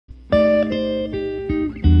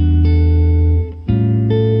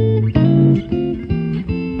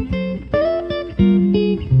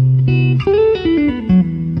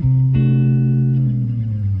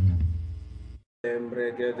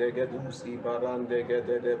barande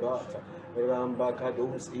gede de bata. Ramba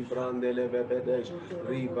kadus ibrande lebebedesh.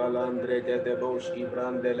 Ribalandre gede bosh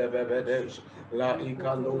ibrande lebebedesh. La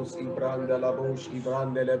ikandus ibrande la bosh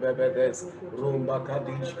ibrande lebebedes. Rumba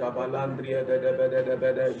kadish kabalandria de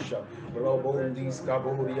bedesh. Robondis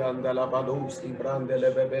kaburi andala badus ibrande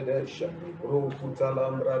lebebedesh.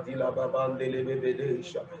 Rumputalambra di la babande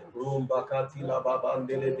lebebedesh. Rumba kati la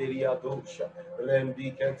babande leberiadosha.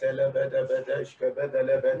 Rembi ketele bedebedesh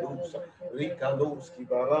kebedele bedusha. Rikanuski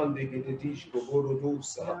barande gedidishko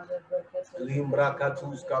borodusa. Limbra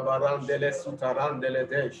katuska barandele sutarandele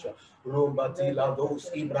desha. Rumbatila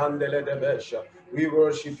dos ibrandele debesha. We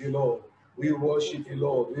worship you, Lord. We worship you,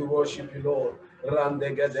 Lord. We worship you, Lord.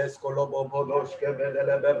 Randegedesko lobo bodoshke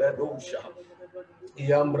bedele bebedusha.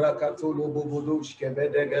 Yambra katulu bubudushke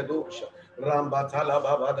bedegedusha. Rambatala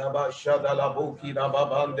babadaba shadala buki da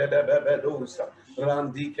babande de bebedusa.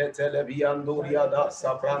 Randi ketele bianduria da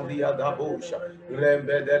saprandia da busha.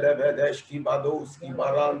 Rembe de lebedeshki baduski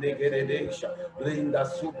barande gededesha. Linda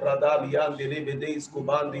supra daliande lebedesku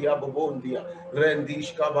bandia bubundia.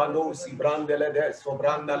 Rendishka banusi brandele deso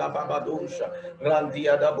branda la babadusha.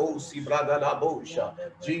 Randia da busi brada la busha.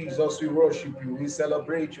 Jesus, we worship you, we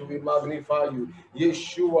celebrate you, we magnify you.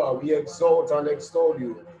 Yeshua, we exalt and extol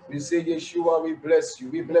you. We say, Yeshua, we bless you.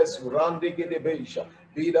 We bless you. Rande gedebesha.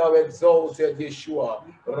 Be thou exalted, Yeshua.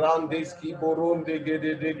 Randeski borunde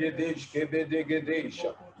gedegedesh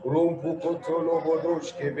kebedegedesha. Rumpu kotolo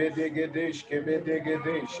bodosh kebedegedesh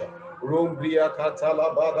kebedegedesha. Rumbria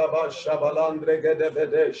katala badaba shabalandre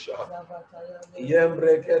gedebedesha.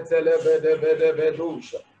 Yembre ketele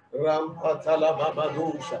bedebedebedusha. Rampatala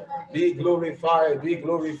babadusha. Be glorified,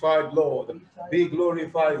 Lord. Be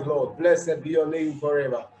glorified, Lord. Blessed be your name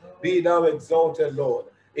forever. Be thou exalted, Lord.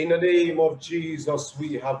 In the name of Jesus,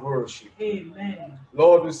 we have worship. Amen.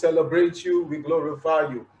 Lord, we celebrate you. We glorify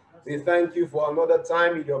you. We thank you for another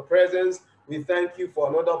time in your presence. We thank you for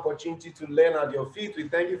another opportunity to learn at your feet. We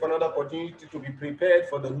thank you for another opportunity to be prepared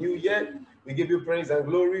for the new year. We give you praise and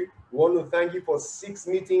glory. We want to thank you for 6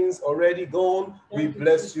 meetings already gone. We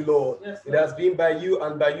bless you, Lord. It has been by you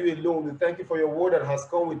and by you alone. We thank you for your word that has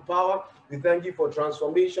come with power. We thank you for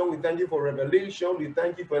transformation. We thank you for revelation. We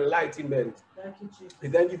thank you for enlightenment. We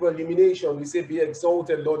thank you for illumination. We say, be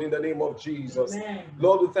exalted, Lord, in the name of Jesus. Amen.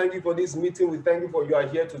 Lord, we thank you for this meeting. We thank you for you are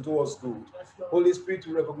here to do us good. Holy Spirit,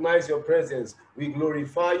 we recognize your presence. We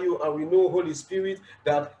glorify you, and we know, Holy Spirit,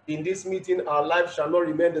 that in this meeting, our life shall not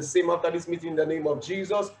remain the same after this meeting in the name of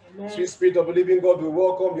Jesus. Amen. Sweet Spirit of the living God, we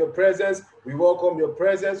welcome your presence. We welcome your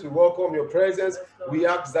presence. We welcome your presence. We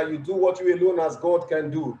ask that you do what you alone as God can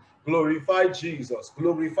do. Glorify Jesus.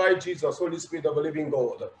 Glorify Jesus, Holy Spirit of the living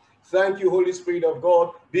God. Thank you, Holy Spirit of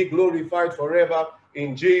God. Be glorified forever.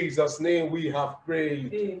 In Jesus' name we have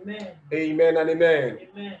prayed. Amen. Amen and amen.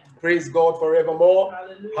 Amen. Praise God forevermore.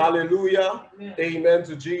 Hallelujah. Hallelujah. Amen. Amen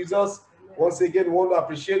to Jesus. Once again, we want to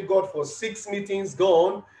appreciate God for 6 meetings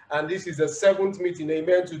gone. And this is the 7th meeting.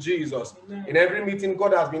 Amen to Jesus. Amen. In every meeting,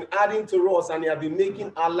 God has been adding to us and He has been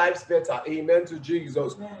making our lives better. Amen to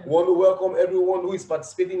Jesus. Amen. We want to welcome everyone who is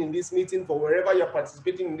participating in this meeting. For wherever you're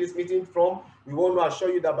participating in this meeting from, we want to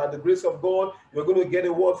assure you that by the grace of God, you're going to get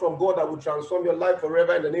a word from God that will transform your life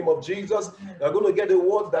forever in the name of Jesus. You're going to get a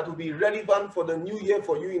word that will be relevant for the new year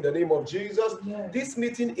for you in the name of Jesus. Amen. This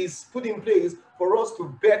meeting is put in place for us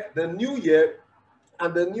to bet the new year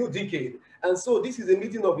and the new decade. And so this is a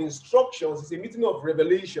meeting of instructions. It's a meeting of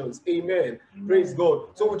revelations. Amen. Praise God.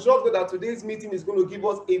 So we trust God that today's meeting is going to give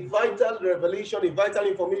us a vital revelation, a vital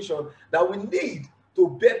information that we need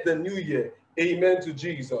to bet the new year. Amen to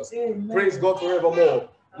Jesus. Amen. Praise God forevermore.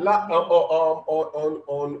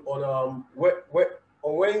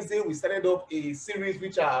 On Wednesday, we started up a series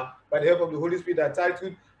which are, by the help of the Holy Spirit, are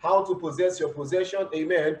titled How to Possess Your Possession.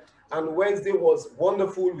 Amen. And Wednesday was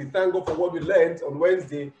wonderful. We thank God for what we learned on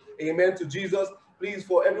Wednesday. Amen to Jesus. Please,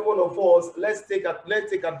 for every one of us, let's take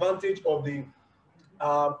advantage of the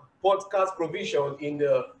podcast provision in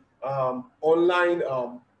the online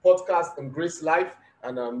podcast and Grace Life,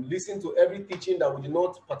 and listen to every teaching that we do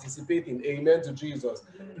not participate in. Amen to Jesus.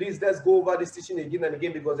 Amen. Please, let's go over this teaching again and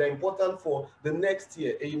again because they're important for the next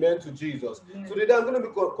year. Amen to Jesus. Amen. So today I'm going to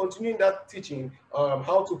be continuing that teaching,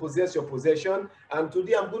 how to possess your possession. And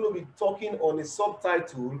today I'm going to be talking on a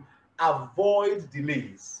subtitle, Avoid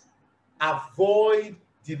Delays. Avoid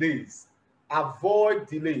delays. Avoid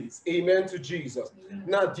delays. Amen to Jesus. Amen.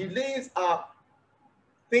 Now, delays are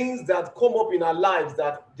things that come up in our lives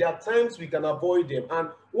that there are times we can avoid them. And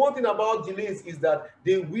one thing about delays is that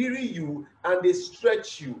they weary you and they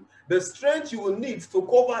stretch you. The strength you will need to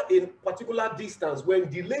cover a particular distance, when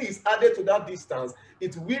delay is added to that distance,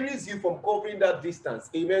 it wearies you from covering that distance.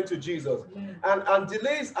 Amen to Jesus. And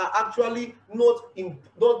delays are actually not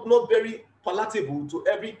very palatable to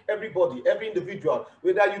everybody, every individual,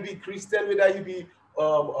 whether you be Christian, whether you be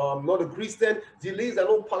not a Christian. Delays are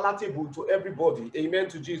not palatable to everybody. Amen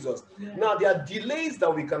to Jesus. Now, there are delays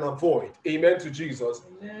that we can avoid. Amen to Jesus.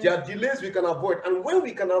 There are delays we can avoid, and when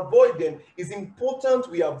we can avoid them, it's important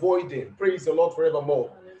we avoid them. Praise the Lord forevermore.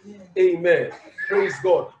 Amen. Praise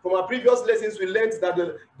God. From our previous lessons, we learned that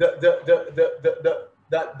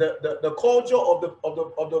the culture of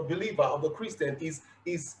the believer, of the Christian, is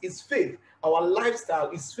faith. Our lifestyle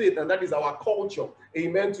is faith, and that is our culture.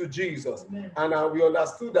 Amen to Jesus. And we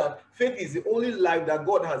understood that faith is the only life that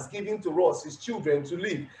God has given to us, his children, to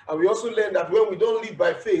live. And we also learned that when we don't live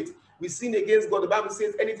by faith, we sin against God. The Bible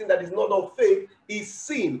says anything that is not of faith is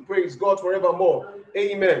sin. Praise God forevermore.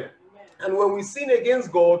 Amen. And when we sin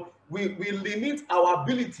against God, we limit our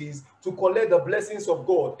abilities to collect the blessings of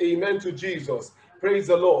God. Amen to Jesus. Praise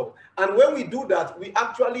the Lord. And when we do that, we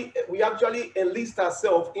actually enlist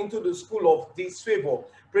ourselves into the school of disfavor.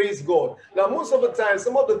 Praise God. Now, most of the time,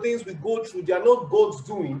 some of the things we go through, they are not God's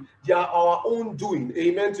doing, they are our own doing.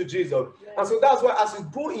 Amen to Jesus. And so that's why as you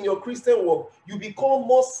grow in your Christian walk, you become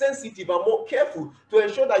more sensitive and more careful to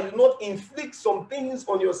ensure that you not inflict some things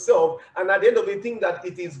on yourself, and at the end of it, think that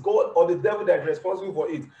it is God or the devil that is responsible for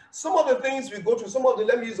it. Some of the things we go through, some of the,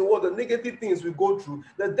 let me use the word, the negative things we go through,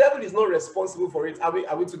 the devil is not responsible for it. Are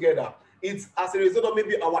we together? It's as a result of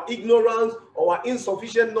maybe our ignorance or our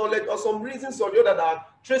insufficient knowledge or some reasons or the other that are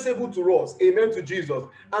traceable to us. Amen to Jesus.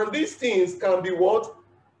 And these things can be what?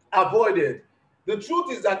 Avoided. The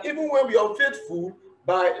truth is that even when we are unfaithful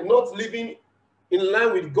by not living in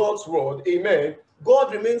line with God's word, amen,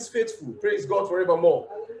 God remains faithful. Praise God forevermore.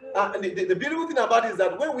 And the beautiful thing about it is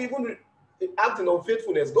that when we even act in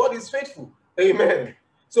unfaithfulness, God is faithful. Amen.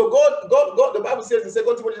 So God, the Bible says in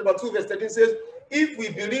 2 Timothy 2 verse 13 says, if we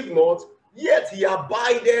believe not, yet he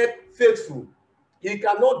abided faithful. He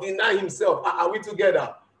cannot deny himself. Are we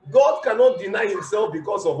together? God cannot deny himself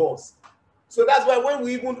because of us. So that's why when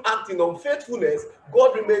we even act in unfaithfulness,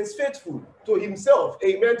 God remains faithful to himself.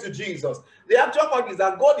 Amen to Jesus. The actual fact is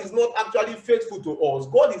that God is not actually faithful to us.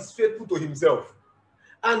 God is faithful to himself.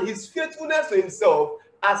 And his faithfulness to himself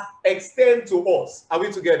has extended to us. Are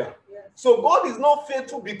we together? Yes. So God is not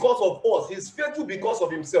faithful because of us. He's faithful because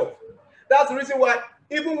of himself. That's the reason why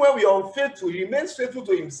even when we are unfaithful, he remains faithful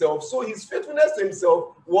to himself. So his faithfulness to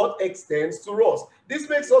himself, what extends to us. This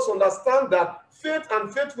makes us understand that faith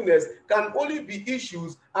and faithfulness can only be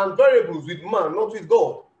issues and variables with man, not with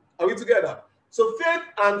God. Are we together? So faith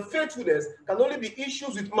and faithfulness can only be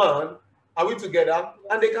issues with man. Are we together?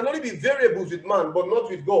 And they can only be variables with man, but not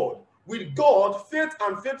with God. With God, faith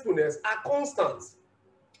and faithfulness are constants.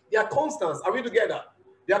 They are constants. Are we together?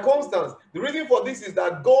 They are constants. The reason for this is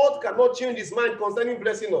that God cannot change his mind concerning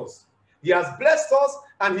blessing us. He has blessed us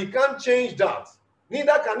and he can't change that.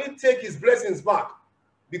 Neither can he take his blessings back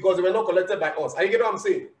because they were not collected by us. Are you getting what I'm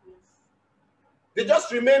saying? They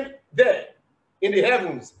just remain there in the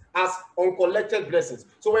heavens as uncollected blessings.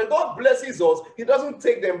 So when God blesses us, he doesn't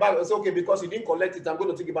take them back and say, okay, because he didn't collect it, I'm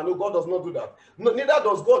going to take it back. No, God does not do that. No, neither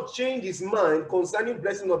does God change his mind concerning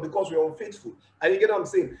blessing us because we are unfaithful. And you get what I'm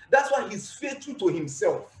saying? That's why he's faithful to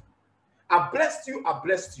himself. I blessed you, I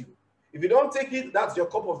blessed you. If you don't take it, that's your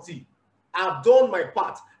cup of tea. I've done my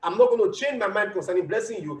part. I'm not going to change my mind concerning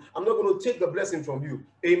blessing you. I'm not going to take the blessing from you.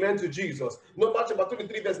 Amen to Jesus. Numbers chapter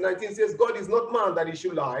 23 verse 19 says, God is not man that he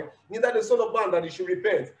should lie, neither the son of man that he should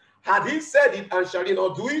repent. Had he said it, and shall he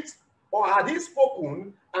not do it? Or had he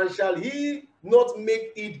spoken, and shall he not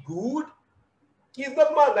make it good? He is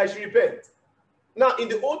not man that he should repent. Now, in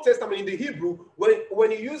the Old Testament, in the Hebrew,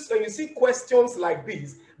 when you see questions like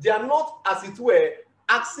these, they are not, as it were,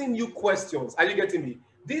 asking you questions. Are you getting me?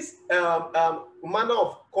 This manner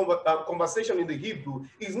of conversation in the Hebrew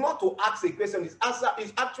is not to ask a question. It's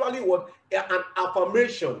actually what? An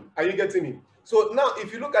affirmation. Are you getting me? So now,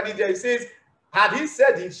 if you look at it there, it says, had he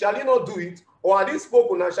said it, shall he not do it? Or had he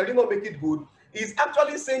spoken, and shall he not make it good? He's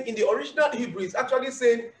actually saying, in the original Hebrew, he's actually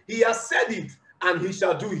saying, he has said it, and he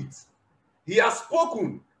shall do it. He has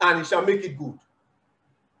spoken, and he shall make it good.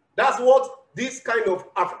 That's what this kind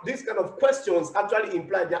of questions actually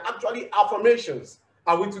imply. They are actually affirmations.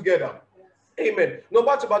 Are we together? Yes. Amen.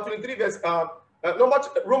 Romans chapter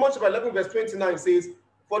 11 verse 29 says,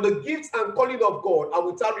 for the gifts and calling of God are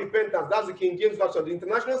without repentance. That's the King James Version. The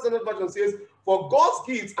International Standard Version says, for God's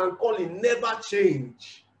gifts and calling never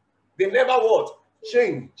change. They never what?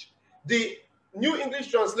 Change. The New English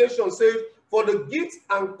Translation says, for the gifts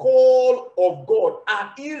and call of God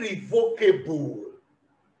are irrevocable.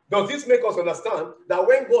 Does this make us understand that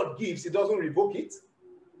when God gives, he doesn't revoke it?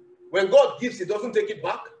 When God gives, he doesn't take it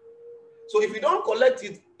back? So if you don't collect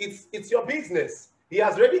it, it's your business. He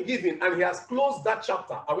has already given and he has closed that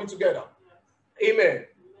chapter. Are we together? Amen.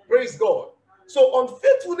 Praise God. So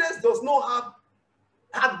unfaithfulness does not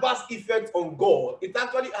have adverse effect on God. It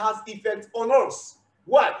actually has effect on us.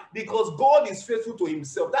 Why? Because God is faithful to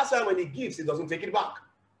himself. That's why when he gives, he doesn't take it back.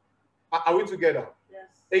 Are we together? Yes.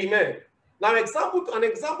 Amen. Now, an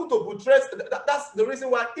example to buttress, that's the reason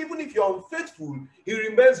why even if you're unfaithful, he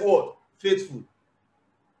remains what? Faithful.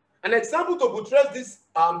 An example to buttress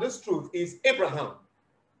this truth is Abraham.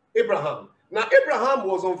 Now, Abraham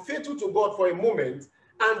was unfaithful to God for a moment,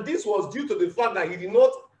 and this was due to the fact that he did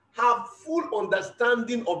not have full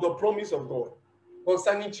understanding of the promise of God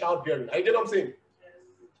concerning childbearing. You get what I'm saying?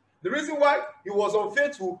 The reason why he was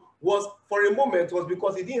unfaithful was for a moment was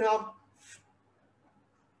because he didn't have.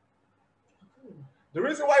 The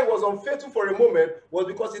reason why he was unfaithful for a moment was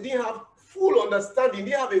because he didn't have full understanding.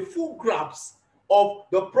 He didn't have a full grasp of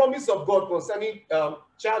the promise of God concerning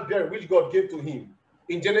childbearing, which God gave to him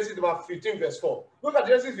in Genesis 15, verse 4. Look at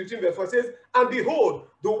Genesis 15, verse 4. It says, and behold,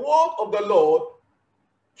 the word of the Lord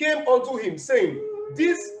came unto him, saying,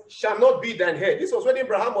 this shall not be thine heir. This was when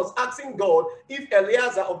Abraham was asking God if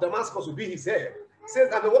Eliezer of Damascus would be his heir. It says,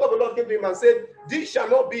 and the word of the Lord came to him and said, this shall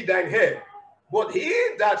not be thine heir, but he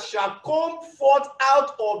that shall come forth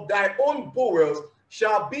out of thy own bowels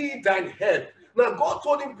shall be thine heir. Now God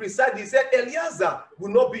told him precisely, he said, Eliezer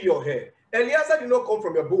will not be your heir. Eliezer did not come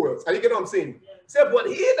from your bowels. Are you getting what I'm saying? He said, but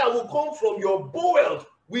he that will come from your bowels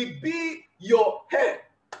will be your heir.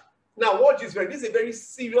 Now, watch this, friend. This is a very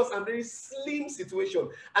serious and very slim situation.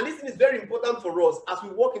 And this thing is very important for us as we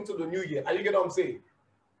walk into the new year. Are you getting what I'm saying?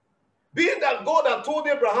 Being that God had told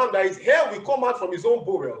Abraham that his hair will come out from his own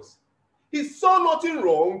bowels, he saw nothing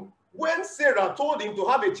wrong when Sarah told him to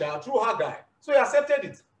have a child through Hagar. So he accepted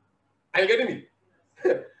it. Are you getting me?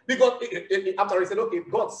 Because after he said, okay,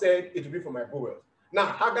 God said it will be from my bowels. Now,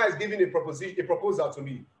 Hagar is giving a proposal to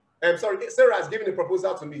me. Sarah is giving a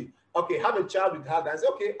proposal to me. Okay, have a child with Hagar. I say,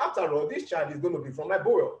 okay, after all, this child is going to be from my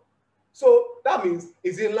bowel. So that means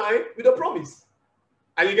it's in line with the promise.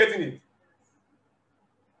 Are you getting it?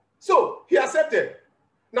 So he accepted.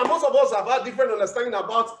 Now, most of us have had different understanding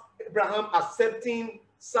about Abraham accepting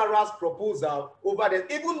Sarah's proposal over there.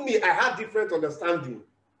 Even me, I had different understanding.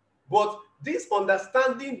 But this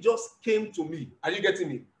understanding just came to me. Are you getting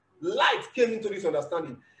me? Light came into this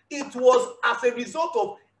understanding. It was as a result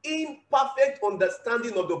of imperfect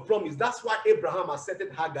understanding of the promise. That's why Abraham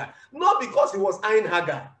accepted Hagar. Not because he was eyeing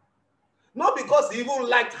Hagar. Not because he even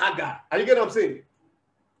liked Hagar. Are you getting what I'm saying?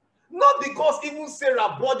 Not because even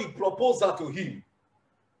Sarah brought the proposal to him.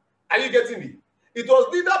 Are you getting me? It was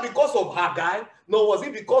neither because of Hagar, nor was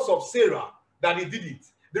it because of Sarah that he did it.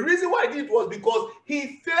 The reason why he did it was because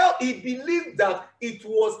he believed that it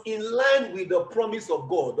was in line with the promise of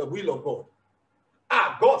God, the will of God.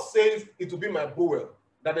 God says it will be my bowel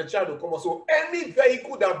that the child will come out. So any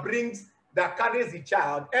vehicle that carries the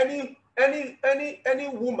child, any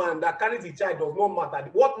woman that carries the child does not matter.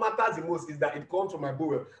 What matters the most is that it comes from my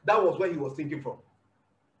bowel. That was where he was thinking from.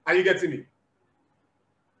 Are you getting me?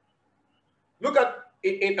 Look at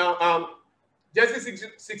in Genesis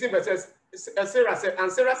 16 verses. Sarah said, and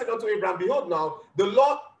Sarah said unto Abraham, behold, now the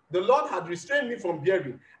Lord had restrained me from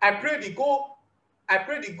bearing. I pray thee go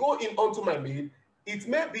in unto my maid. It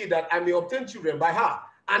may be that I may obtain children by her.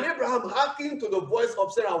 And Abraham hearkened to the voice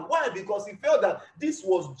of Sarah. Why? Because he felt that this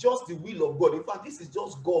was just the will of God. In fact, this is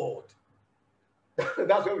just God.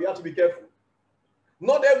 That's why we have to be careful.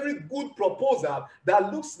 Not every good proposal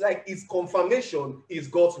that looks like its confirmation is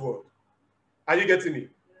God's word. Are you getting me?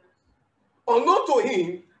 Unknown to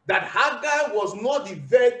him that Hagar was not the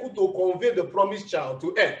vehicle to convey the promised child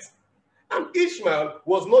to earth, and Ishmael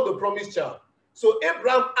was not the promised child. So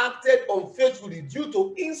Abraham acted unfaithfully due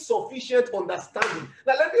to insufficient understanding.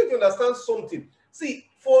 Now let me understand something. See,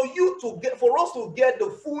 for us to get the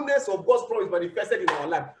fullness of God's promise manifested in our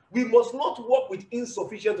life, we must not work with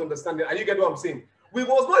insufficient understanding. Are you getting what I'm saying? We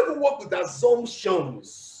must not even work with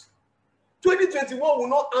assumptions. 2021 will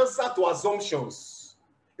not answer to assumptions.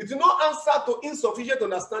 It will not answer to insufficient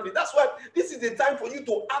understanding. That's why this is the time for you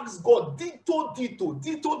to ask God, dito.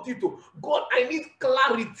 God, I need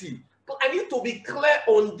clarity. I need to be clear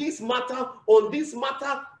on this matter, on this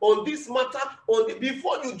matter, on this matter,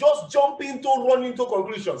 before you just jump into, run into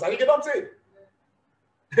conclusions. Are you get what I'm saying?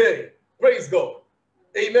 Hey, praise God.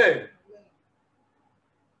 Amen.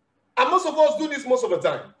 And most of us do this most of the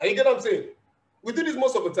time. Are you get what I'm saying? We do this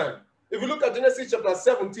most of the time. If you look at Genesis chapter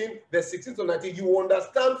 17, verse 16 to 19, you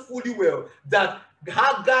understand fully well that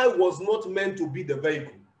Haggai was not meant to be the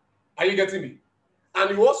vehicle. Are you getting me? And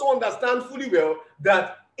you also understand fully well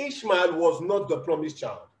that Ishmael was not the promised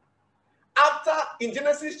child. After, in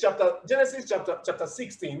Genesis chapter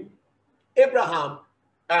 16, Ishmael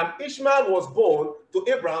was born to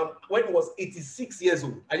Abraham when he was 86 years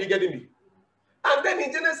old. Are you getting me? And then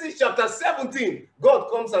in Genesis chapter 17, God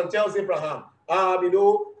comes and tells Abraham,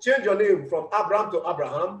 change your name from Abraham to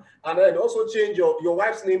Abraham, and then also change your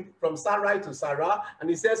wife's name from Sarai to Sarah. And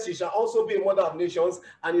he says she shall also be a mother of nations.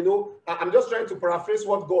 And I'm just trying to paraphrase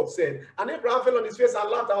what God said. And Abraham fell on his face and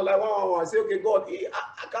laughed. I was like, wow. I said, okay, God,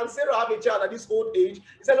 can Sarah have a child at this old age?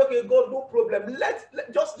 He said, okay, God, no problem.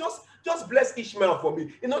 Just bless Ishmael for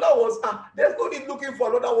me. In other words, there's no need looking for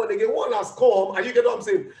another one again. One has come, and you get what I'm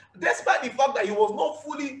saying? Despite the fact that he was not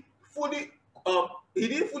he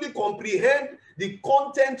didn't fully comprehend the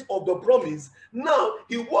content of the promise. Now,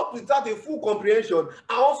 he worked without a full comprehension.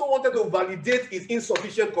 I also wanted to validate his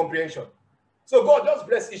insufficient comprehension. So God just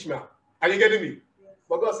bless Ishmael. Are you getting me? Yes.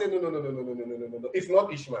 But God said, no. It's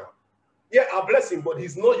not Ishmael. Yeah, I'll bless him, but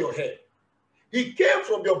he's not your heir. He came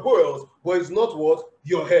from your bowels, but he's not what?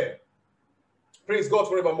 Your heir. Praise God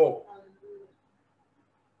forevermore.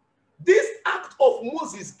 This act of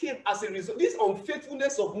Moses came as a result, this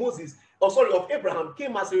unfaithfulness of of Abraham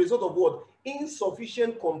came as a result of what?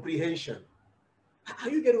 Insufficient comprehension. Are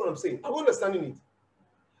you getting what I'm saying? Are you understanding it?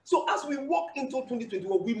 So as we walk into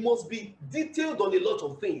 2021, we must be detailed on a lot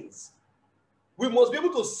of things. We must be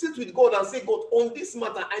able to sit with God and say, God, on this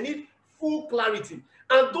matter, I need full clarity.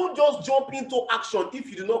 And don't just jump into action if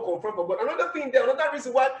you do not confirm from God. Another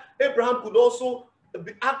reason why Abraham could also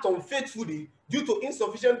act unfaithfully due to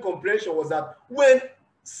insufficient comprehension was that when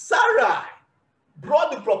Sarai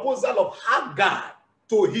brought the proposal of Hagar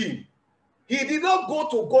to him, he did not go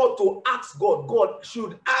to God to ask God, God,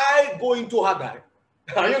 should I go into Hagar?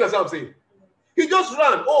 You understand what I'm saying? He just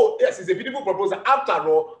ran. Oh, yes, it's a beautiful proposal. After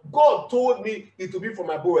all, God told me it will be for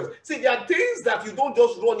my boys. See, there are things that you don't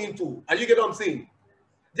just run into. Are you getting what I'm saying?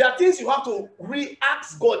 There are things you have to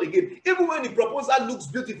re-ask God again. Even when the proposal looks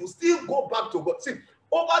beautiful, still go back to God. See,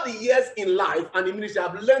 over the years in life and in ministry,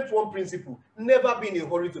 I've learned one principle: never be in a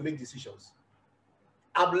hurry to make decisions.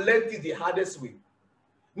 I've learned it the hardest way.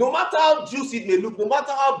 No matter how juicy it may look, no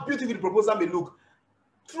matter how beautiful the proposal may look,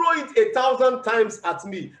 throw it 1,000 times at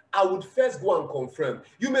me, I would first go and confirm.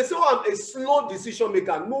 You may say, oh, I'm a slow decision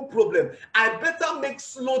maker. No problem. I better make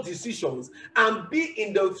slow decisions and be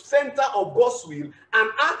in the center of God's will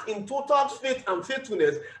and act in total faith and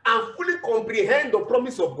faithfulness and fully comprehend the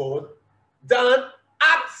promise of God than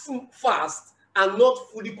act fast and not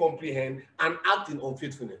fully comprehend and act in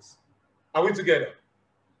unfaithfulness. Are we together?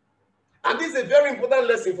 And this is a very important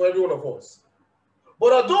lesson for every one of us.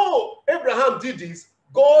 But although Abraham did this,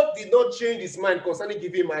 God did not change his mind concerning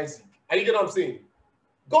giving him Isaac. Are you getting what I'm saying?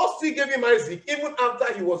 God still gave him Isaac even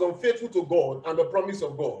after he was unfaithful to God and the promise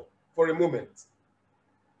of God for a moment.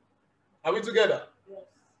 Are we together? Yes.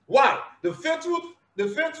 Why? The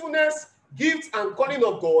faithfulness, gifts, and calling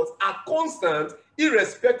of God are constant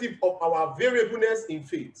irrespective of our variableness in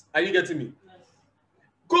faith. Are you getting me? Yes.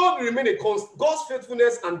 God will remain God's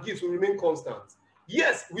faithfulness and gifts will remain constant.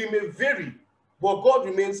 Yes, we may vary, but God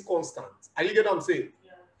remains constant. Are you getting what I'm saying?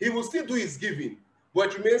 Yeah. He will still do his giving, but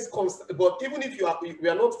it remains constant. But even if we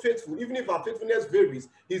are not faithful, even if our faithfulness varies,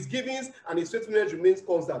 his givings and his faithfulness remains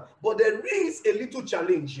constant. But there is a little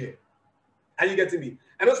challenge here. Are you getting me?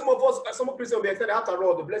 I know some of Christians will be excited, after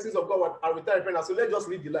all, the blessings of God are returned, so let's just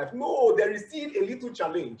live the life. No, there is still a little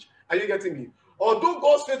challenge. Are you getting me? Although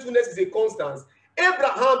God's faithfulness is a constant,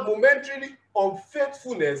 Abraham's momentary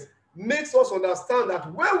unfaithfulness makes us understand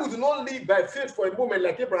that when we do not live by faith for a moment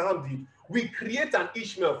like Abraham did, we create an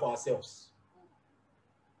Ishmael for ourselves.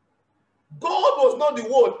 God was not the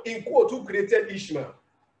one, in quote, who created Ishmael.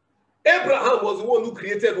 Abraham was the one who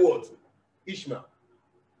created what? Ishmael.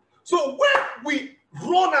 So when we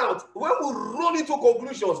run into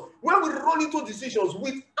conclusions, when we run into decisions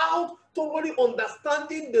without totally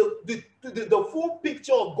understanding the full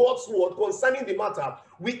picture of God's word concerning the matter,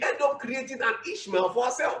 we end up creating an Ishmael for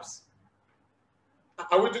ourselves.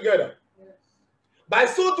 Are we together? Yes. By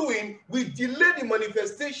so doing, we delay the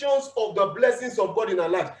manifestations of the blessings of God in our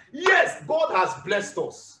lives. Yes, God has blessed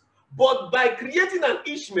us, but by creating an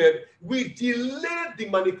Ishmael, we delay the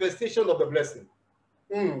manifestation of the blessing.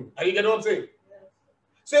 Are you getting what I'm saying?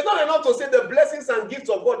 So it's not enough to say the blessings and gifts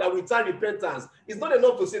of God that without repentance. It's not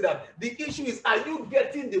enough to say that. The issue is, are you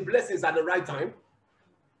getting the blessings at the right time?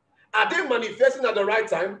 Are they manifesting at the right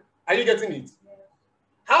time? Are you getting it?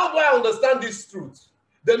 How do I understand this truth?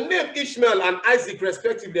 The name Ishmael and Isaac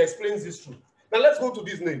respectively explains this truth. Now let's go to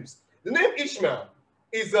these names. The name Ishmael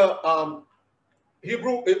is a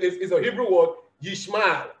Hebrew word,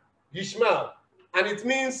 Yishmael, and it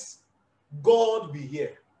means God will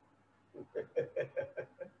hear.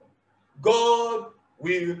 God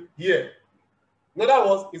will hear. In other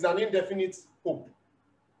words, it's an indefinite hope.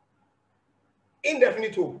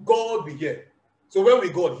 Indefinite hope. God will hear. So when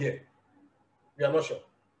will God hear? We are not sure.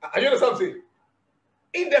 Are you understand what I'm saying?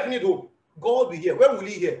 Indefinite hope. God will hear. When will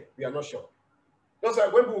he hear? We are not sure. That's why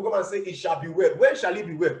when people come and say it shall be well, when shall it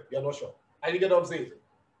be well? We are not sure. Are you get what I'm saying?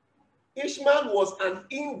 Ishmael was an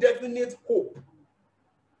indefinite hope.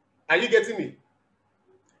 Are you getting me?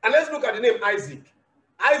 And let's look at the name Isaac.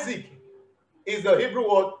 Isaac is the Hebrew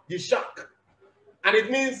word Yishak, and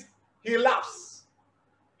it means he laughs.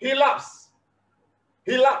 He laughs.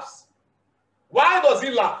 He laughs. Why does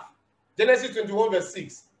he laugh? Genesis 21 verse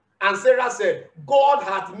 6. And Sarah said, God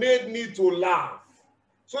hath made me to laugh,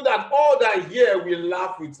 so that all that hear will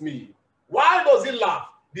laugh with me. Why does he laugh?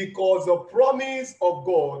 Because the promise of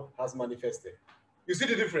God has manifested. You see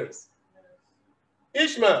the difference?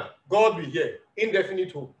 Ishmael, God will hear,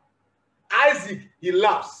 indefinite hope. Isaac, he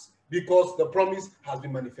laughs because the promise has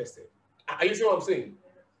been manifested. Are you seeing what I'm saying?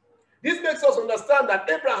 This makes us understand that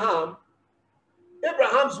Abraham's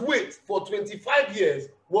wait for 25 years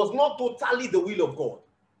was not totally the will of God.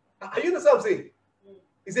 Are you understand what I'm saying?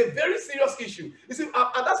 It's a very serious issue. You see, and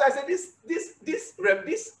that's why I said this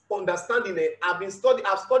understanding. I've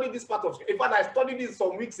studied this part of. In fact, I studied this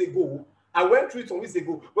some weeks ago. I went through it some weeks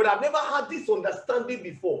ago, but I've never had this understanding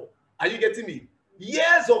before. Are you getting me?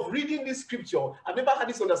 Years of reading this scripture, I've never had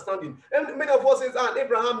this understanding. And many of us say,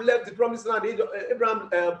 Abraham left the promised land.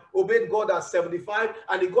 Abraham obeyed God at 75,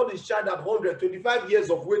 and he got his child at 100. 25 years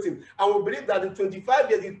of waiting. And we believe that the 25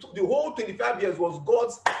 years, the whole 25 years was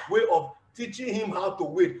God's way of teaching him how to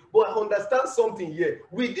wait. But I understand something here.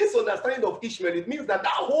 With this understanding of Ishmael, it means that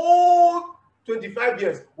whole 25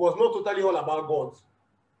 years was not totally all about God.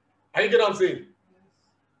 Are you getting what I'm saying?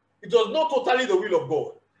 It was not totally the will of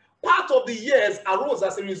God. Part of the years arose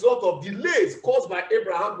as a result of delays caused by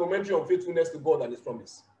Abraham's momentary unfaithfulness to God and his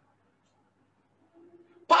promise.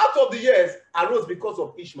 Part of the years arose because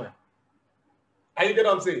of Ishmael. Are you getting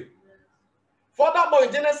what I'm saying? Furthermore,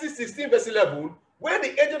 in Genesis 16 verse 11, when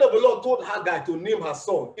the angel of the Lord told Hagar to name her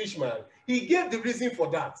son Ishmael, he gave the reason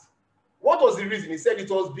for that. What was the reason? He said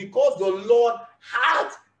it was because the Lord had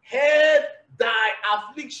heard thy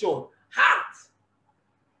affliction. Had.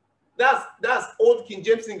 That's old King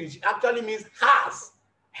James English. It actually means has,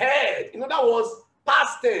 heard. In other words,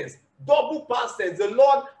 past tense, double past tense. The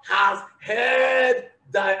Lord has heard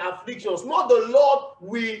thy afflictions. Not the Lord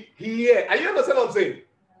will hear. Are you understand what I'm saying?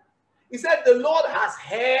 He said the Lord has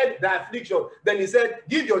heard thy affliction. Then he said,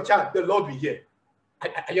 give your child, the Lord will hear.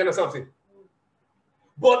 Are you understand what I'm saying?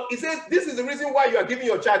 But he says, this is the reason why you are giving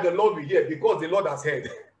your child, the Lord will hear, because the Lord has heard.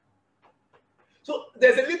 So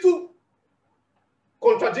there's a little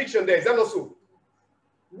contradiction there. Is that not so?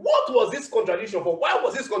 What was this contradiction for? Why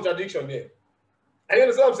was this contradiction there? Are you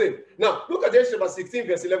understand what I'm saying? Now, look at Genesis chapter 16,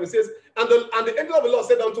 verse 11. It says, and the angel of the Lord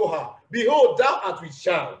said unto her, behold, thou art with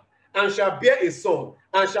child, and shalt bear a son,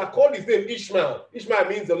 and shall call his name Ishmael. Ishmael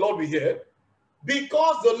means the Lord will hear.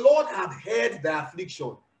 Because the Lord had heard the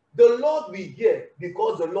affliction. The Lord will hear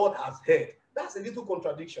because the Lord has heard. That's a little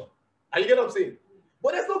contradiction. Are you getting what I'm saying?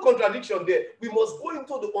 But there's no contradiction there. We must go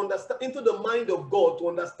into the mind of God to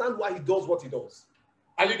understand why he does what he does.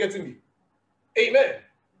 Are you getting me? Amen.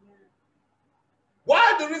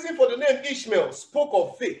 Why the reason for the name Ishmael spoke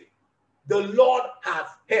of faith? The Lord has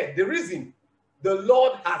heard. The reason the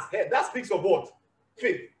Lord has heard. That speaks of what?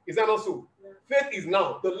 Faith. Is that not so? Yeah. Faith is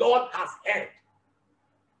now. The Lord has heard.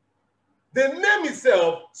 The name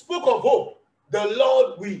itself spoke of hope. The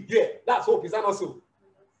Lord will hear. That's hope. Is that not so?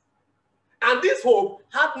 And this hope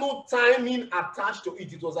had no timing attached to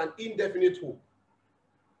it. It was an indefinite hope.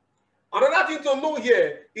 Another thing to know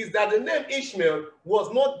here is that the name Ishmael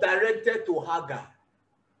was not directed to Hagar.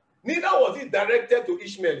 Neither was it directed to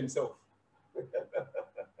Ishmael himself.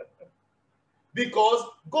 Because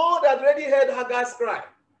God had already heard Hagar's cry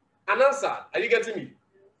and answered. Are you getting me?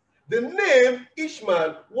 The name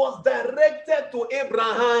Ishmael was directed to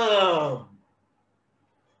Abraham.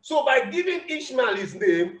 So by giving Ishmael his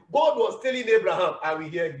name, God was telling Abraham, I will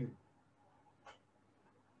hear you.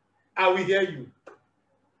 I will hear you.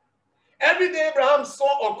 Every day Abraham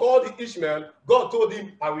saw or called Ishmael, God told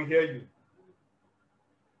him, I will hear you.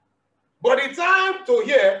 But the time to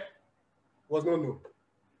hear was not known.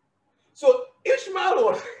 So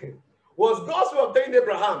Ishmael was God's way of telling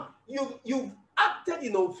Abraham, you've acted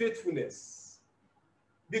in unfaithfulness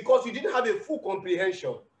because you didn't have a full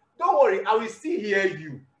comprehension. Don't worry, I will still hear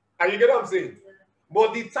you. And you get what I'm saying? Yeah.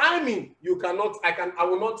 But the timing, I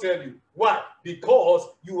will not tell you. Why? Because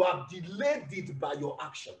you have delayed it by your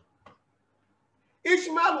action.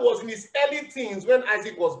 Ishmael was in his early teens when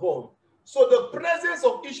Isaac was born. So the presence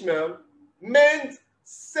of Ishmael meant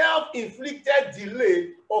self-inflicted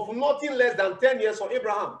delay of nothing less than 10 years for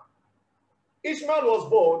Abraham. Ishmael was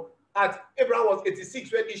born Abraham was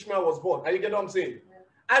 86 when Ishmael was born. Are you getting what I'm saying?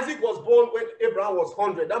 Yeah. Isaac was born when Abraham was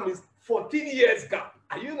 100. That means 14 years gap.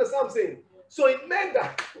 Are you understand what I'm saying? Yeah. So it meant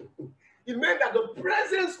that the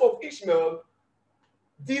presence of Ishmael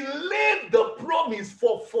delayed the promise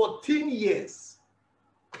for 14 years.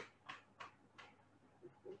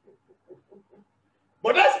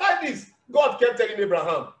 But despite this, God kept telling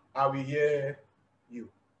Abraham, I will hear you.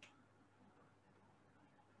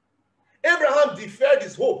 Abraham deferred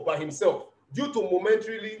his hope by himself due to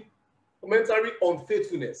momentary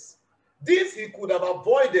unfaithfulness. This he could have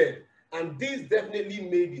avoided, and this definitely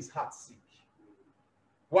made his heart sick.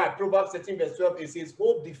 Why? Proverbs 13 verse 12, it says,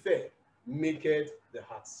 hope deferred maketh the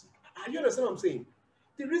heart sick. Are you understand what I'm saying?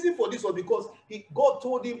 The reason for this was because God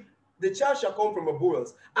told him, the child shall come from a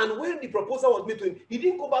bowels. And when the proposal was made to him, he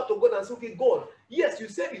didn't go back to God and say, okay, God, yes, you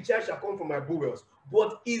said the child shall come from my bowels,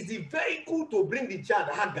 but is the vehicle to bring the child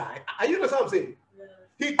Haggai? Are you understand what I'm saying? Yeah.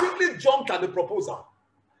 He quickly jumped at the proposal.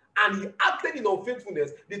 And he acted in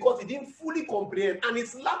unfaithfulness because he didn't fully comprehend. And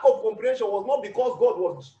his lack of comprehension was not because God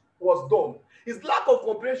was dumb. His lack of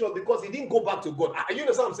comprehension was because he didn't go back to God. Are you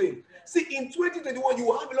understand what I'm saying? Yeah. See, in 2021, you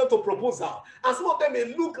will have a lot of proposals. And some of them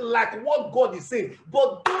may look like what God is saying.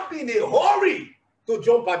 But don't be in a hurry to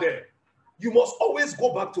jump at them. You must always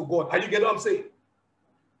go back to God. Are you getting what I'm saying?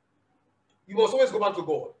 You must always go back to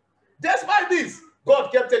God. Despite this,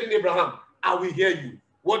 God kept telling Abraham, I will hear you.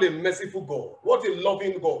 What a merciful God. What a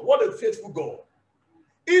loving God. What a faithful God.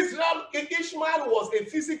 Ishmael was a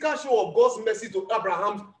physical show of God's mercy to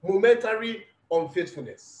Abraham's momentary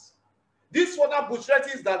unfaithfulness. This further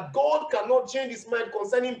buttresses that God cannot change his mind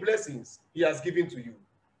concerning blessings he has given to you.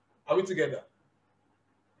 Are we together?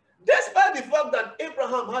 Despite the fact that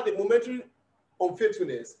Abraham had a momentary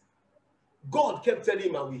unfaithfulness, God kept telling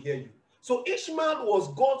him, I will hear you. So Ishmael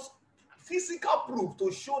was God's physical proof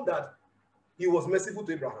to show that he was merciful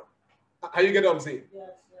to Abraham. Are you getting what I'm saying? Yes,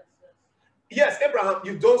 yes, yes. Yes, Abraham,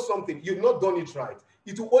 you've done something. You've not done it right.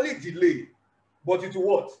 It will only delay, but it will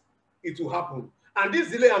what? It will happen. And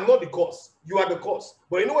this delay, I'm not the cause. You are the cause.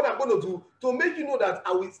 But you know what I'm going to do? To make you know that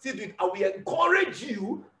I will still do it, I will encourage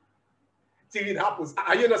you till it happens.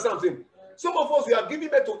 Are you understand what I'm saying? Some of us, we are giving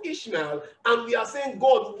birth to Ishmael, and we are saying,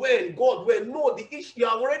 God, when? God, when? No, you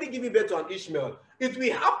are already giving birth to an Ishmael. It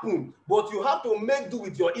will happen, but you have to make do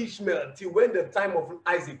with your Ishmael till when the time of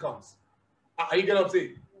Isaac comes. Are you getting what I'm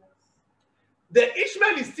saying? Yes. The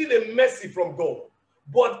Ishmael is still a mercy from God.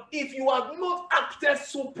 But if you have not acted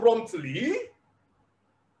so promptly,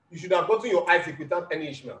 you should have gotten your Isaac without any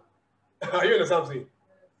Ishmael. Are you understand what I'm saying?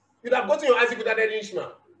 You'd have gotten your Isaac without any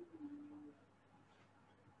Ishmael.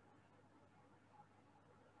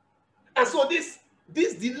 And so this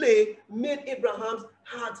delay made Abraham's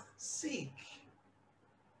heart sick.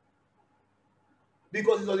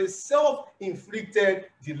 Because it was a self-inflicted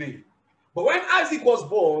delay. But when Isaac was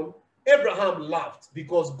born, Abraham laughed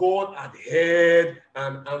because God had heard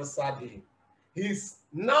and answered him. His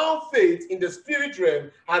now faith in the spirit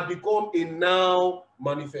realm had become a now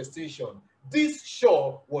manifestation. This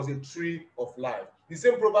sure was a tree of life. The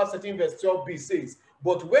same Proverbs 13 verse 12b says,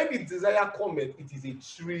 but when the desire cometh, it is a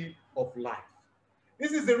tree of life.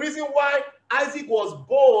 This is the reason why Isaac was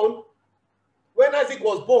born. When Isaac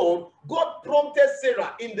was born, God prompted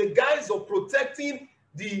Sarah in the guise of protecting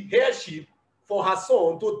the heirship for her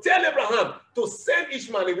son to tell Abraham to send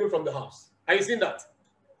Ishmael away from the house. Are you seeing that?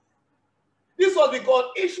 This was because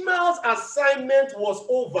Ishmael's assignment was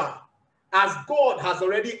over, as God has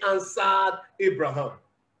already answered Abraham.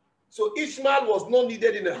 So Ishmael was not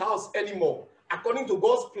needed in the house anymore, according to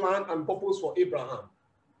God's plan and purpose for Abraham.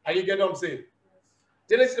 Are you getting what I'm saying?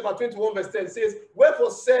 Genesis chapter 21 verse 10 says, wherefore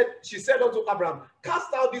she said unto Abraham,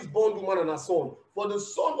 cast out this bondwoman and her son, for the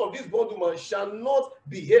son of this bondwoman shall not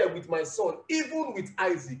be heir with my son, even with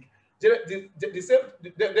Isaac. Then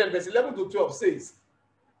verse 11 to 12 says,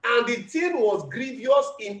 and the thing was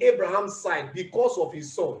grievous in Abraham's sight because of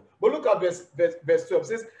his son. But look at verse 12. It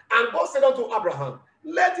says, and God said unto Abraham,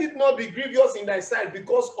 Let it not be grievous in thy sight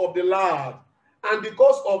because of the lad, and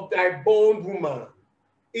because of thy bondwoman.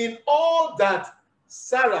 In all that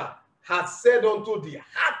Sarah had said unto thee,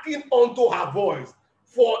 hearken unto her voice,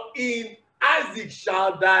 for in Isaac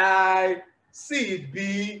shall thy seed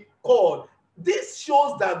be called. This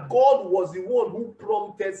shows that God was the one who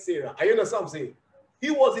prompted Sarah. Are you understand what I'm saying? He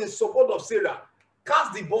was in support of Sarah.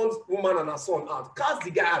 Cast the bondwoman and her son out. Cast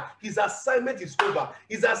the guy out. His assignment is over.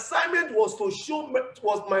 His assignment was to show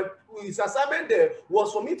his assignment there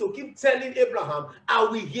was for me to keep telling Abraham, I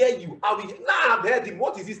will hear you. I will. Now I've heard him.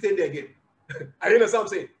 What is he saying there again? Are you understand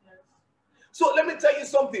what I'm saying? So let me tell you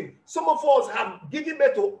something. Some of us have given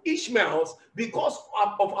birth to Ishmaels because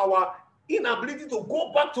of our inability to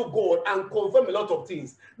go back to God and confirm a lot of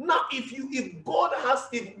things. Now, if God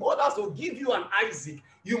has to give you an Isaac,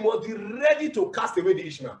 you must be ready to cast away the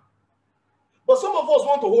Ishmael. But some of us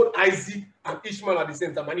want to hold Isaac and Ishmael at the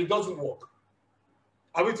same time, and it doesn't work.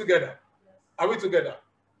 Are we together? Are we together?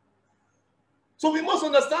 So we must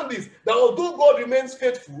understand this, that although God remains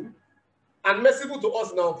faithful and merciful to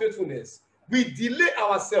us in our faithfulness, we delay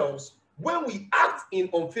ourselves when we act in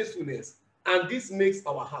unfaithfulness, and this makes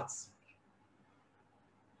our hearts.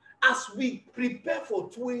 As we prepare for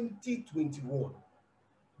 2021,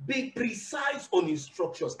 be precise on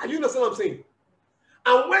instructions. Are you understand what I'm saying?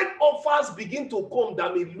 And when offers begin to come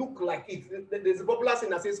that may look like it, there's a popular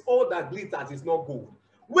saying that says, all that glitters is not gold.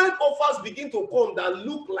 When offers begin to come that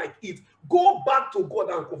look like it, go back to God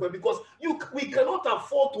and confirm, because we cannot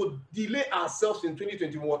afford to delay ourselves in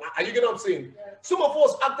 2021. Are you getting what I'm saying? Yeah. Some of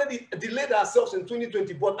us actually delayed ourselves in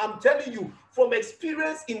 2020, but I'm telling you, from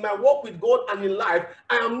experience in my work with God and in life,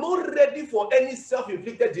 I am not ready for any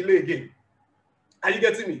self-inflicted delay again. Are you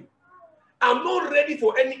getting me? I'm not ready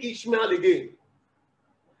for any Ishmael again.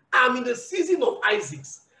 I'm in the season of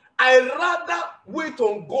Isaacs. I rather wait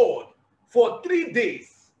on God for 3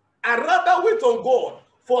 days. I rather wait on God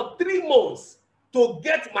for 3 months to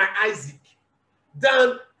get my Isaac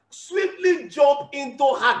than swiftly jump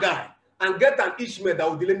into Hagar and get an Ishmael that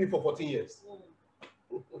will delay me for 14 years.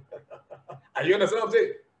 Are you understand what I'm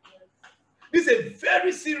saying? This is a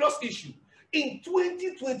very serious issue. In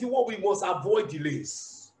 2021, we must avoid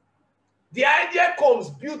delays. The idea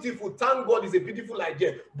comes beautiful. Thank God, it's a beautiful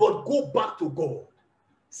idea. But go back to God.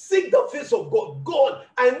 Seek the face of God. God,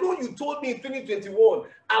 I know you told me in 2021,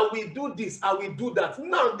 I will do this, I will do that.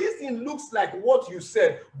 Now, this thing looks like what you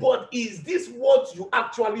said, but is this what you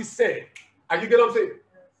actually said? Are you getting what I'm saying?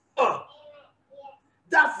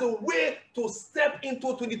 That's the way to step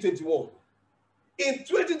into 2021. In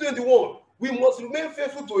 2021, we must remain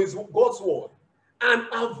faithful to God's word and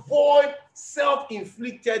avoid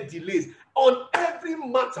self-inflicted delays. On every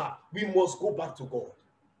matter, we must go back to God.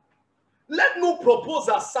 Let no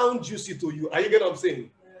proposal sound juicy to you. Are you getting what I'm saying?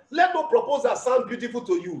 Yes. Let no proposal sound beautiful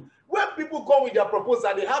to you. When people come with their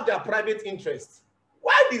proposal, they have their private interests.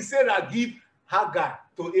 Why did Sarah give Hagar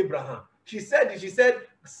to Abraham? She said,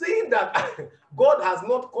 seeing that God has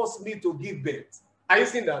not caused me to give birth. Are you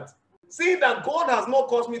seeing that? Seeing that God has not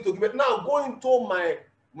caused me to give birth. Now going to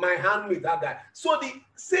my handmaid Hagar. So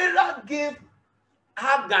Sarah gave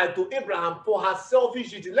Hagar to Abraham for her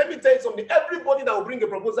selfish reason. Let me tell you something. Everybody that will bring a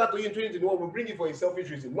proposal to you in 2021 will bring it for a selfish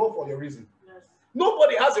reason, not for your reason. Yes.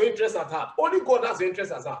 Nobody has your interest at heart. Only God has your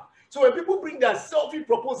interest at heart. So when people bring their selfish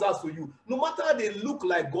proposals to you, no matter how they look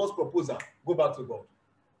like God's proposal, go back to God.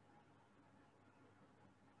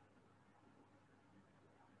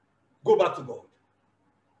 Go back to God.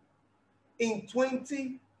 In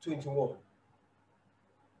 2021,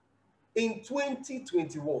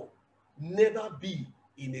 never be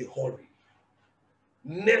in a hurry.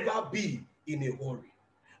 Never be in a hurry.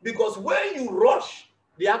 Because when you rush,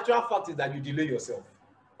 the actual fact is that you delay yourself.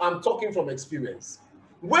 I'm talking from experience.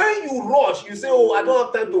 When you rush, you say, oh, I don't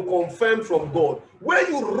have time to confirm from God. When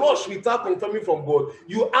you rush without confirming from God,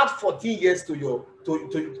 you add 14 years to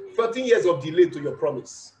 14 years of delay to your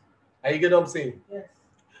promise. Are you getting what I'm saying? Yes.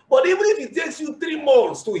 But even if it takes you 3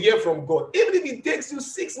 months to hear from God, even if it takes you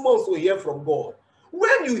 6 months to hear from God,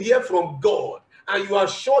 when you hear from God and you are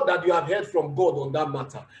sure that you have heard from God on that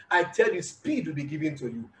matter, I tell you, speed will be given to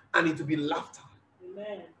you and it will be laughter.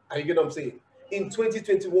 Amen. Are you getting what I'm saying? In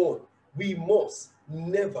 2021, we must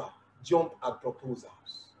never jump at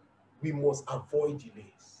proposals. We must avoid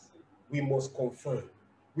delays. We must confirm.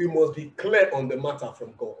 We must be clear on the matter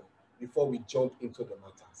from God before we jump into the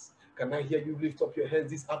matters. Can I hear you lift up your hands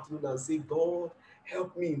this afternoon and say, God,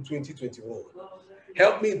 help me in 2021.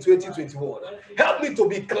 Help me in 2021. Help me to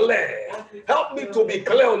be clear. Help me to be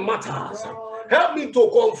clear on matters. Help me to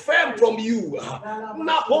confirm from you.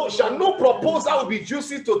 No proposal will be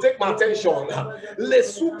juicy to take my attention.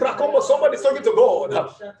 Somebody's talking to God.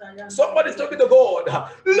 Somebody's talking to God.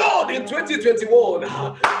 Lord, in 2021,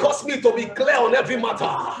 cause me to be clear on every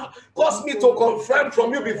matter. Cause me to confirm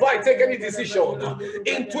from you before I take any decision.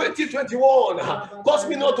 In 2021, cause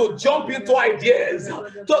me not to jump into ideas.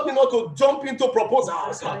 Cause me not to jump into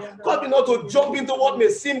proposals. Cause me not to jump into what may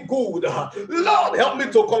seem good. Lord, help me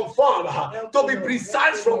to confirm, to be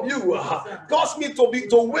precise from you. Cause me to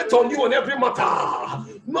wait on you on every matter,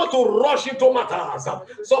 not to rush into matters.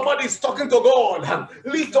 Somebody is talking to God.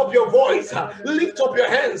 Lift up your voice, lift up your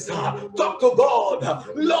hands, talk to God.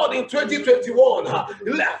 Lord, in 2021,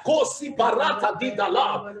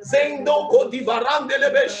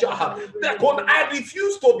 I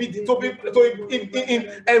refuse to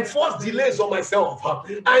enforce delays on myself.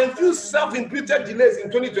 I refuse self-imputed delays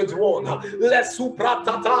in 2021.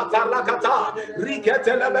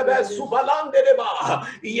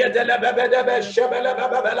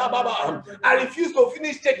 I refuse to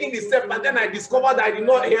finish taking the step and then I discovered I did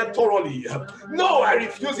not hear thoroughly. No, I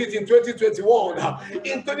refuse it in 2021.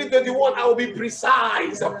 In 2021, I will be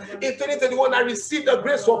precise. In 2021, I receive the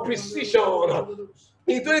grace for precision.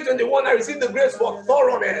 In 2021, I received the grace for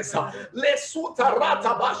thoroughness.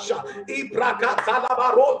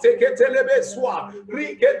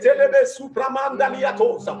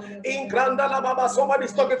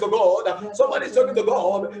 Somebody's talking to God. Somebody's talking to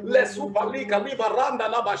God.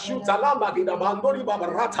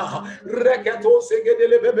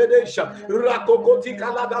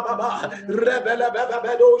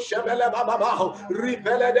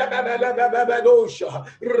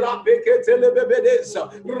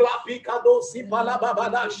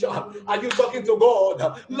 Are you talking to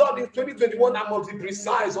God? Lord, in 2021, I must be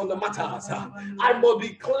precise on the matters. I must be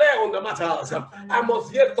clear on the matters. I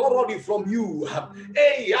must hear thoroughly from you.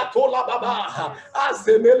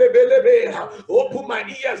 Open my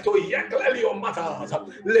ears to hear clearly on matters.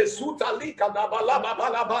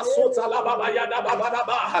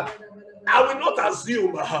 I will not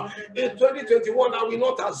assume. In 2021, I will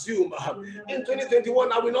not assume. In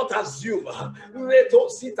 2021, I will not assume.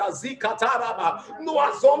 No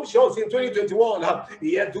assumptions in 2021.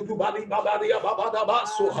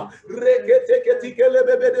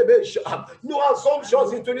 No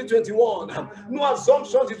assumptions in 2021. No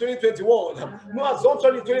assumptions in 2021. No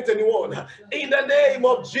assumptions in 2021. In the name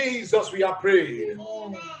of Jesus, we are praying.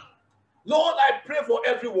 Lord, I pray for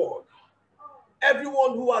everyone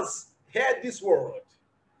who has heard this word.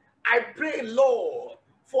 I pray, Lord,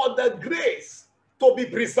 for the grace to be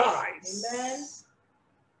precise. Amen.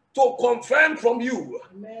 To confirm from you.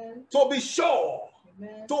 Amen. To be sure.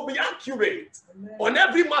 Amen. To be accurate. Amen. On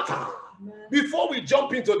every matter. Amen. Before we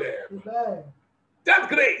jump into them. Amen. That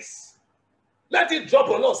grace, let it drop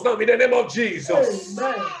on us now in the name of Jesus.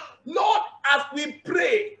 Amen. Lord, as we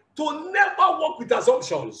pray to never work with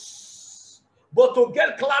assumptions, but to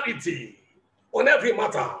get clarity on every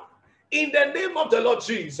matter. In the name of the Lord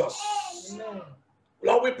Jesus. Amen.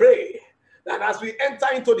 Lord, we pray that as we enter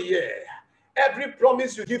into the year, every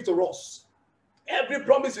promise you give to us,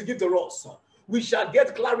 we shall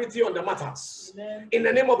get clarity on the matters. Amen. In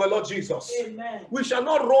the name of the Lord Jesus. Amen. We shall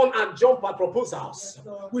not run and jump at proposals.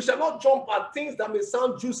 Yes, we shall not jump at things that may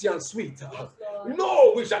sound juicy and sweet. Yes,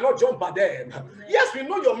 no, we shall not jump at them. Amen. Yes, we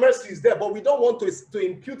know your mercy is there, but we don't want to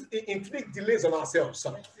inflict delays on ourselves.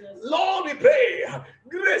 Yes. Lord, we pray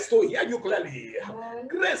grace to hear you clearly. Amen.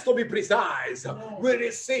 Grace to be precise. Amen. We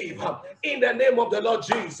receive in the name of the Lord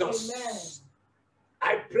Jesus. Amen.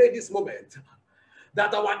 I pray this moment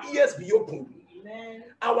that our ears be open. Amen.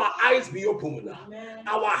 Our eyes be open. Amen.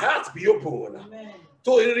 Our hearts be open. Amen.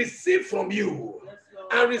 To receive from you. Yes,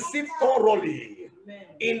 Lord. And receive thoroughly. Amen.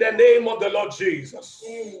 In the name of the Lord Jesus.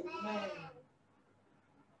 Amen.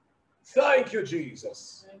 Thank you,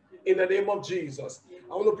 Jesus. Thank you. In the name of Jesus.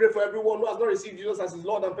 I want to pray for everyone who has not received Jesus as his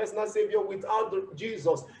Lord and personal Savior. Without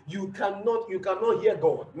Jesus, you cannot hear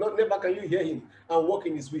God. Never can you hear him and walk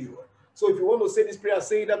in his will. So if you want to say this prayer,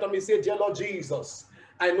 say that. Let me say, dear Lord Jesus,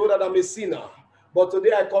 I know that I'm a sinner, but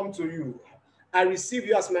today I come to you. I receive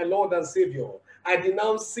you as my Lord and Savior. I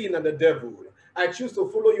denounce sin and the devil. I choose to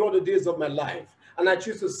follow you all the days of my life, and I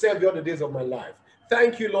choose to serve you all the days of my life.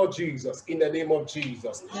 Thank you, Lord Jesus, in the name of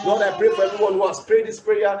Jesus. Lord, I pray for everyone who has prayed this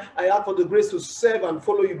prayer. I ask for the grace to serve and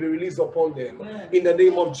follow you be released upon them. In the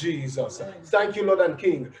name of Jesus. Thank you, Lord and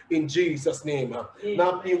King, in Jesus' name. Now,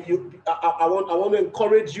 I want to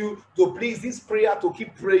encourage you to please this prayer to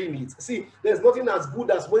keep praying it. See, there's nothing as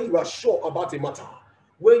good as when you are sure about a matter.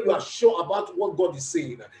 when you are sure about what God is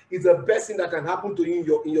saying, it's the best thing that can happen to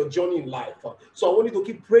you in your journey in life. So I want you to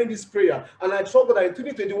keep praying this prayer, and I trust that in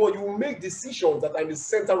 2021 you will make decisions that are in the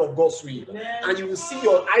center of God's will. Amen. And you will see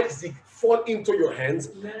your Isaac fall into your hands.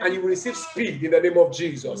 Amen. And you will receive speed in the name of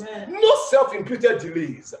Jesus. Amen. No self-imputed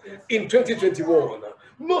delays in 2021.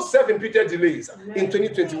 No self-imputed delays in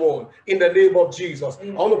 2021 in the name of Jesus.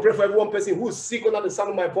 I want to pray for every one person who is sick under the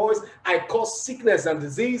sound of my voice. I cause sickness and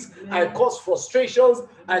disease. I cause frustrations.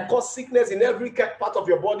 I cause sickness in every part of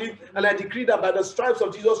your body. And I decree that by the stripes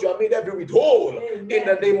of Jesus, you are made every whole in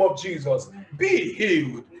the name of Jesus. Be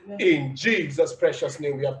healed. In Jesus' precious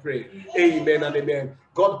name we are praying. Amen and amen.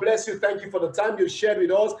 God bless you. Thank you for the time you shared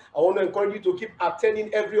with us. I want to encourage you to keep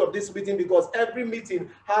attending every of this meeting, because every meeting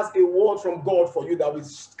has a word from God for you that will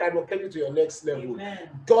kind of take you to your next level. Amen.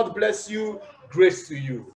 God bless you. Grace to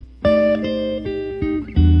you.